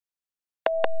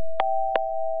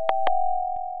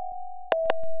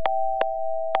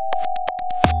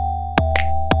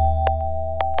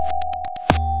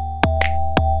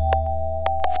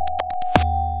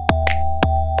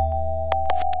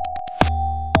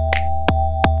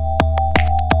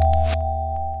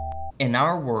In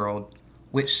our world,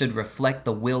 which should reflect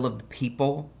the will of the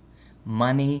people,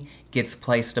 money gets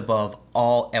placed above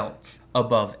all else,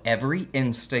 above every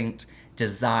instinct,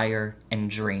 desire, and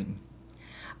dream.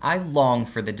 I long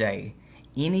for the day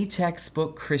any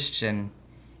textbook Christian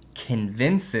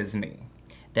convinces me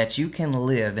that you can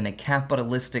live in a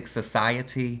capitalistic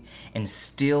society and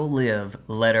still live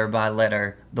letter by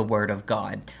letter the Word of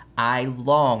God. I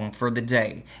long for the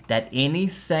day that any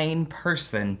sane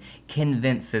person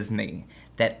convinces me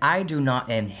that I do not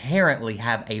inherently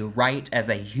have a right as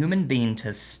a human being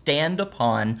to stand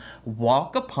upon,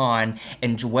 walk upon,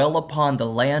 and dwell upon the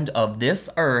land of this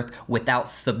earth without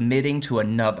submitting to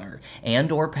another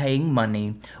and or paying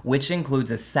money, which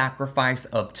includes a sacrifice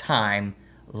of time,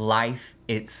 life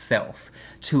itself,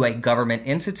 to a government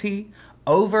entity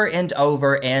over and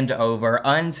over and over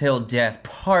until death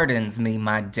pardons me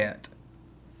my debt.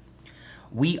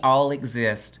 We all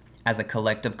exist as a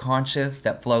collective conscious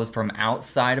that flows from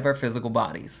outside of our physical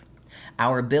bodies.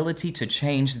 Our ability to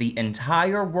change the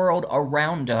entire world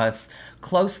around us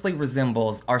closely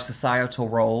resembles our societal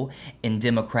role in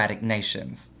democratic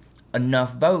nations.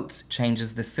 Enough votes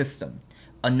changes the system.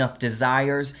 Enough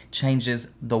desires changes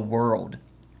the world.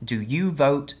 Do you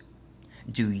vote?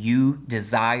 Do you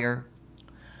desire?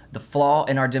 The flaw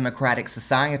in our democratic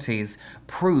societies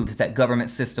proves that government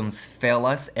systems fail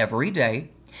us every day,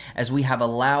 as we have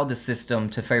allowed the system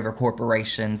to favor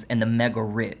corporations and the mega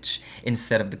rich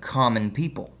instead of the common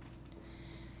people.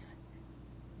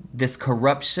 This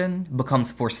corruption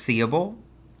becomes foreseeable,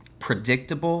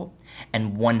 predictable,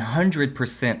 and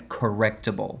 100%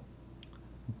 correctable.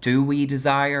 Do we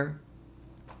desire?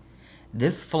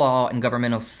 This flaw in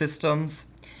governmental systems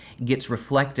gets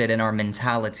reflected in our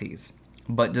mentalities,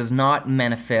 but does not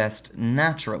manifest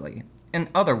naturally. In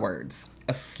other words,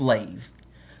 a slave,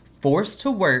 forced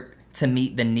to work to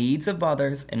meet the needs of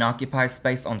others and occupy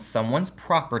space on someone's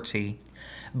property,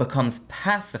 becomes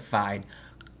pacified,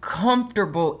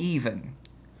 comfortable even,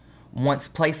 once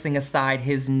placing aside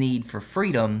his need for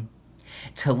freedom,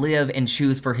 to live and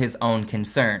choose for his own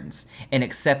concerns, and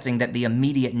accepting that the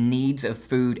immediate needs of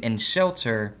food and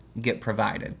shelter get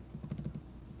provided.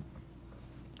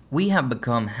 We have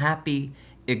become happy,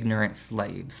 ignorant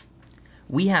slaves.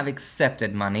 We have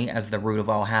accepted money as the root of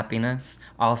all happiness,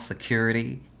 all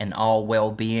security, and all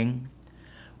well-being.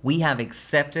 We have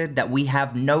accepted that we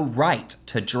have no right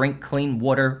to drink clean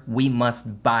water, we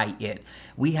must buy it.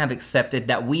 We have accepted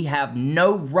that we have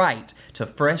no right to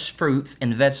fresh fruits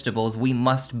and vegetables, we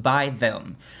must buy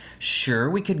them. Sure,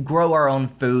 we could grow our own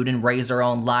food and raise our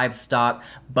own livestock,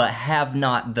 but have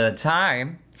not the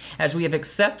time, as we have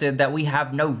accepted that we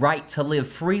have no right to live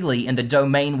freely in the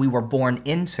domain we were born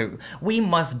into. We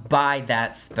must buy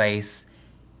that space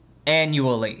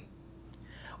annually.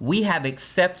 We have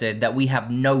accepted that we have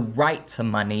no right to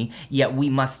money, yet we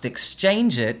must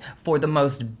exchange it for the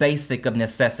most basic of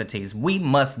necessities. We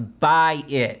must buy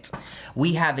it.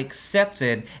 We have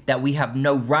accepted that we have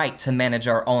no right to manage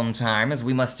our own time, as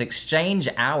we must exchange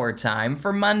our time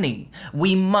for money.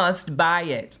 We must buy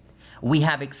it. We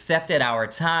have accepted our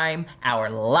time, our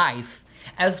life,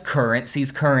 as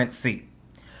currency's currency.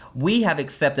 We have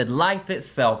accepted life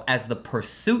itself as the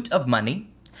pursuit of money,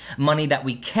 money that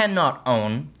we cannot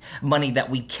own, money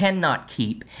that we cannot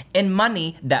keep, and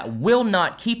money that will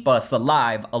not keep us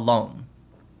alive alone.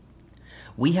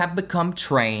 We have become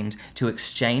trained to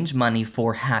exchange money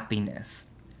for happiness,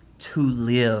 to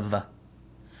live.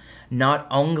 Not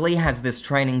only has this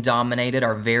training dominated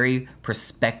our very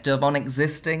perspective on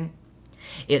existing,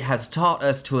 it has taught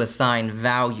us to assign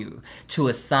value, to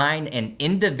assign an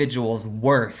individual's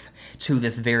worth to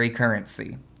this very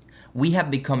currency. We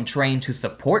have become trained to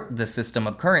support the system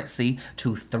of currency,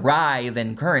 to thrive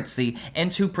in currency,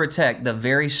 and to protect the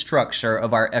very structure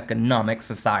of our economic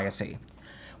society.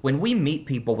 When we meet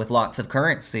people with lots of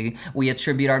currency, we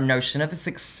attribute our notion of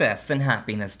success and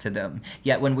happiness to them.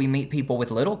 Yet when we meet people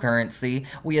with little currency,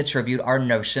 we attribute our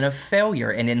notion of failure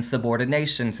and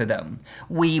insubordination to them.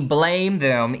 We blame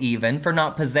them even for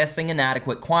not possessing an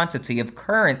adequate quantity of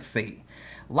currency.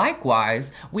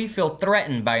 Likewise, we feel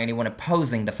threatened by anyone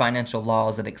opposing the financial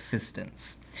laws of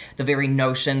existence. The very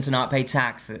notion to not pay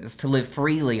taxes, to live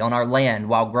freely on our land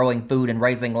while growing food and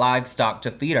raising livestock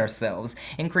to feed ourselves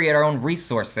and create our own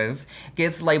resources,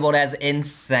 gets labeled as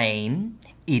insane,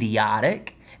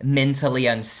 idiotic, mentally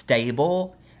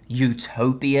unstable,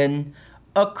 utopian,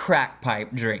 a crack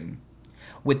pipe dream.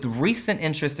 With recent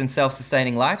interest in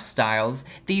self-sustaining lifestyles,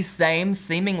 these same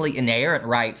seemingly inherent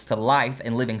rights to life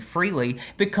and living freely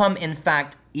become in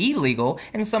fact illegal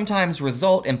and sometimes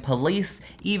result in police,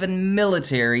 even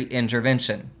military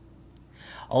intervention.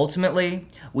 Ultimately,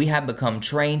 we have become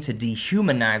trained to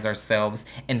dehumanize ourselves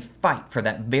and fight for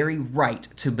that very right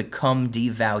to become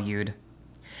devalued.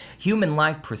 Human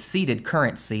life preceded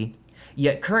currency,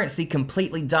 yet currency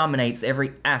completely dominates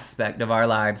every aspect of our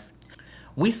lives.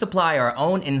 We supply our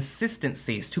own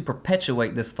insistencies to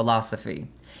perpetuate this philosophy.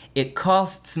 It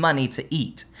costs money to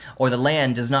eat, or the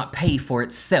land does not pay for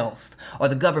itself, or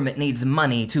the government needs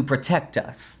money to protect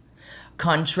us.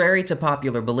 Contrary to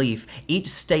popular belief, each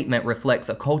statement reflects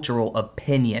a cultural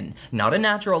opinion, not a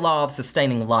natural law of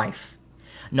sustaining life.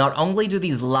 Not only do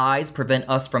these lies prevent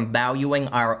us from valuing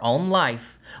our own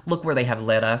life, look where they have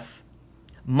led us.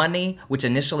 Money, which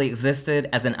initially existed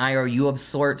as an IOU of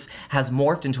sorts, has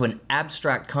morphed into an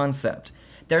abstract concept.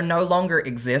 There no longer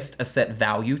exists a set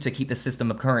value to keep the system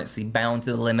of currency bound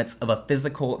to the limits of a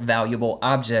physical, valuable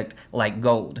object like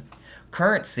gold.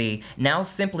 Currency now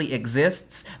simply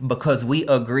exists because we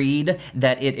agreed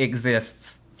that it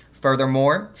exists.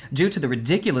 Furthermore, due to the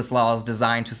ridiculous laws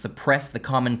designed to suppress the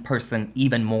common person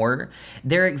even more,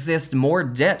 there exists more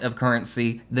debt of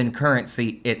currency than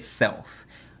currency itself,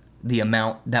 the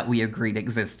amount that we agreed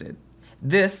existed.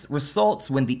 This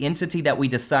results when the entity that we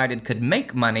decided could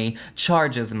make money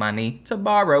charges money to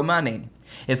borrow money.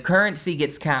 If currency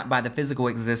gets capped by the physical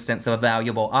existence of a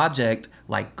valuable object,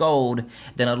 like gold,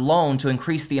 then a loan to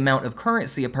increase the amount of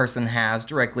currency a person has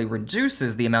directly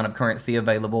reduces the amount of currency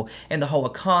available in the whole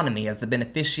economy, as the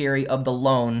beneficiary of the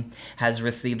loan has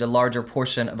received a larger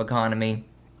portion of economy,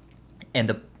 and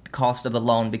the cost of the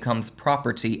loan becomes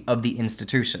property of the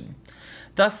institution.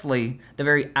 Thusly, the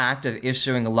very act of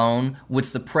issuing a loan would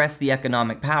suppress the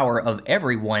economic power of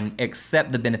everyone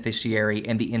except the beneficiary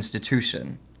and the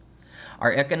institution.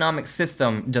 Our economic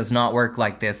system does not work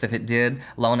like this. If it did,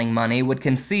 loaning money would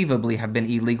conceivably have been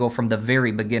illegal from the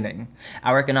very beginning.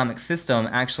 Our economic system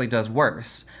actually does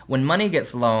worse. When money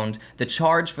gets loaned, the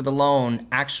charge for the loan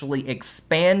actually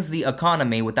expands the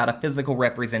economy without a physical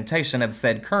representation of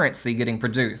said currency getting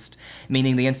produced,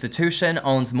 meaning the institution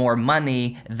owns more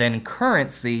money than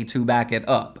currency to back it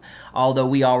up. Although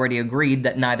we already agreed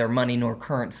that neither money nor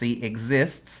currency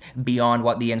exists beyond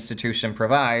what the institution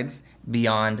provides,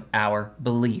 beyond our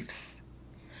beliefs.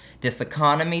 This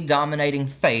economy-dominating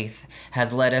faith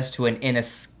has led us to an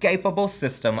inescapable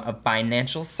system of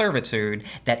financial servitude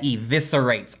that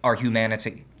eviscerates our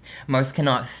humanity. Most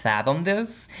cannot fathom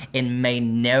this and may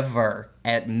never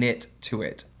admit to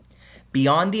it.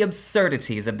 Beyond the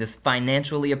absurdities of this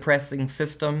financially oppressing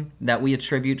system that we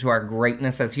attribute to our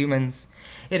greatness as humans,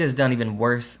 it has done even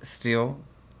worse still.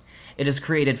 It has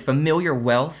created familiar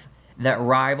wealth that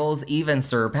rivals, even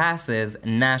surpasses,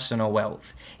 national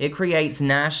wealth. It creates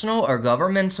national or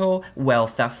governmental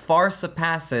wealth that far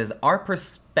surpasses our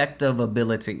perspective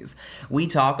abilities. We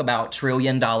talk about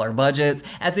trillion-dollar budgets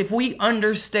as if we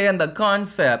understand the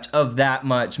concept of that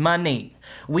much money.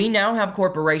 We now have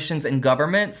corporations and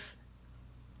governments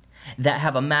that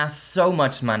have amassed so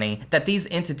much money that these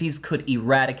entities could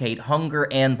eradicate hunger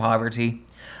and poverty.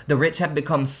 The rich have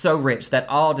become so rich that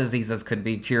all diseases could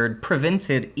be cured,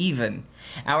 prevented even.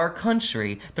 Our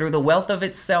country, through the wealth of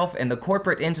itself and the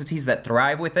corporate entities that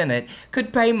thrive within it,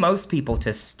 could pay most people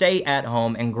to stay at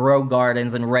home and grow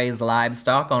gardens and raise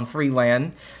livestock on free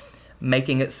land,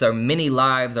 making it so many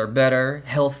lives are better,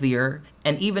 healthier,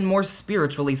 and even more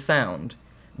spiritually sound.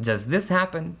 Does this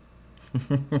happen?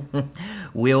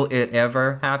 Will it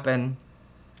ever happen?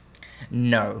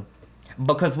 No.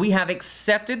 Because we have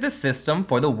accepted the system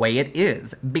for the way it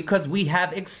is. Because we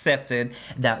have accepted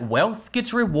that wealth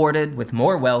gets rewarded with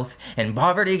more wealth and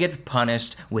poverty gets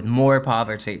punished with more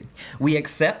poverty. We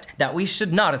accept that we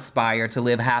should not aspire to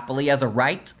live happily as a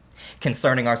right,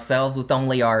 concerning ourselves with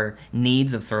only our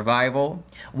needs of survival.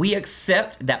 We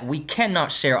accept that we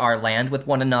cannot share our land with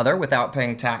one another without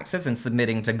paying taxes and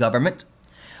submitting to government.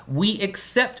 We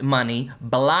accept money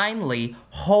blindly,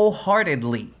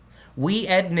 wholeheartedly. We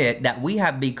admit that we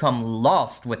have become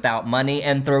lost without money,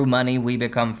 and through money we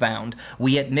become found.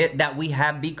 We admit that we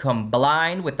have become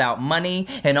blind without money,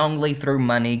 and only through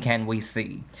money can we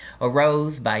see. A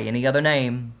rose by any other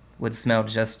name would smell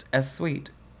just as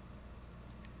sweet.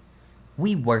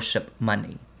 We worship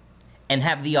money and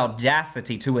have the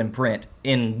audacity to imprint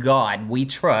 "in God we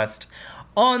trust"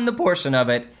 on the portion of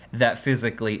it that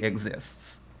physically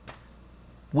exists.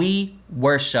 We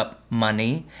worship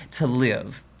money to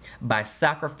live by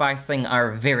sacrificing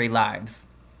our very lives.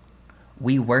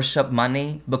 We worship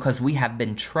money because we have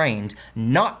been trained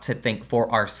not to think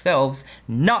for ourselves,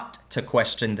 not to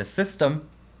question the system.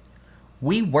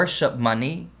 We worship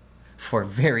money for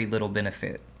very little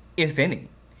benefit, if any,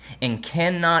 and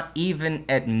cannot even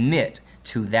admit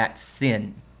to that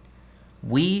sin.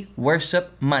 We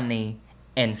worship money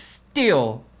and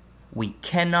still we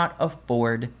cannot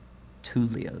afford to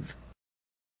live.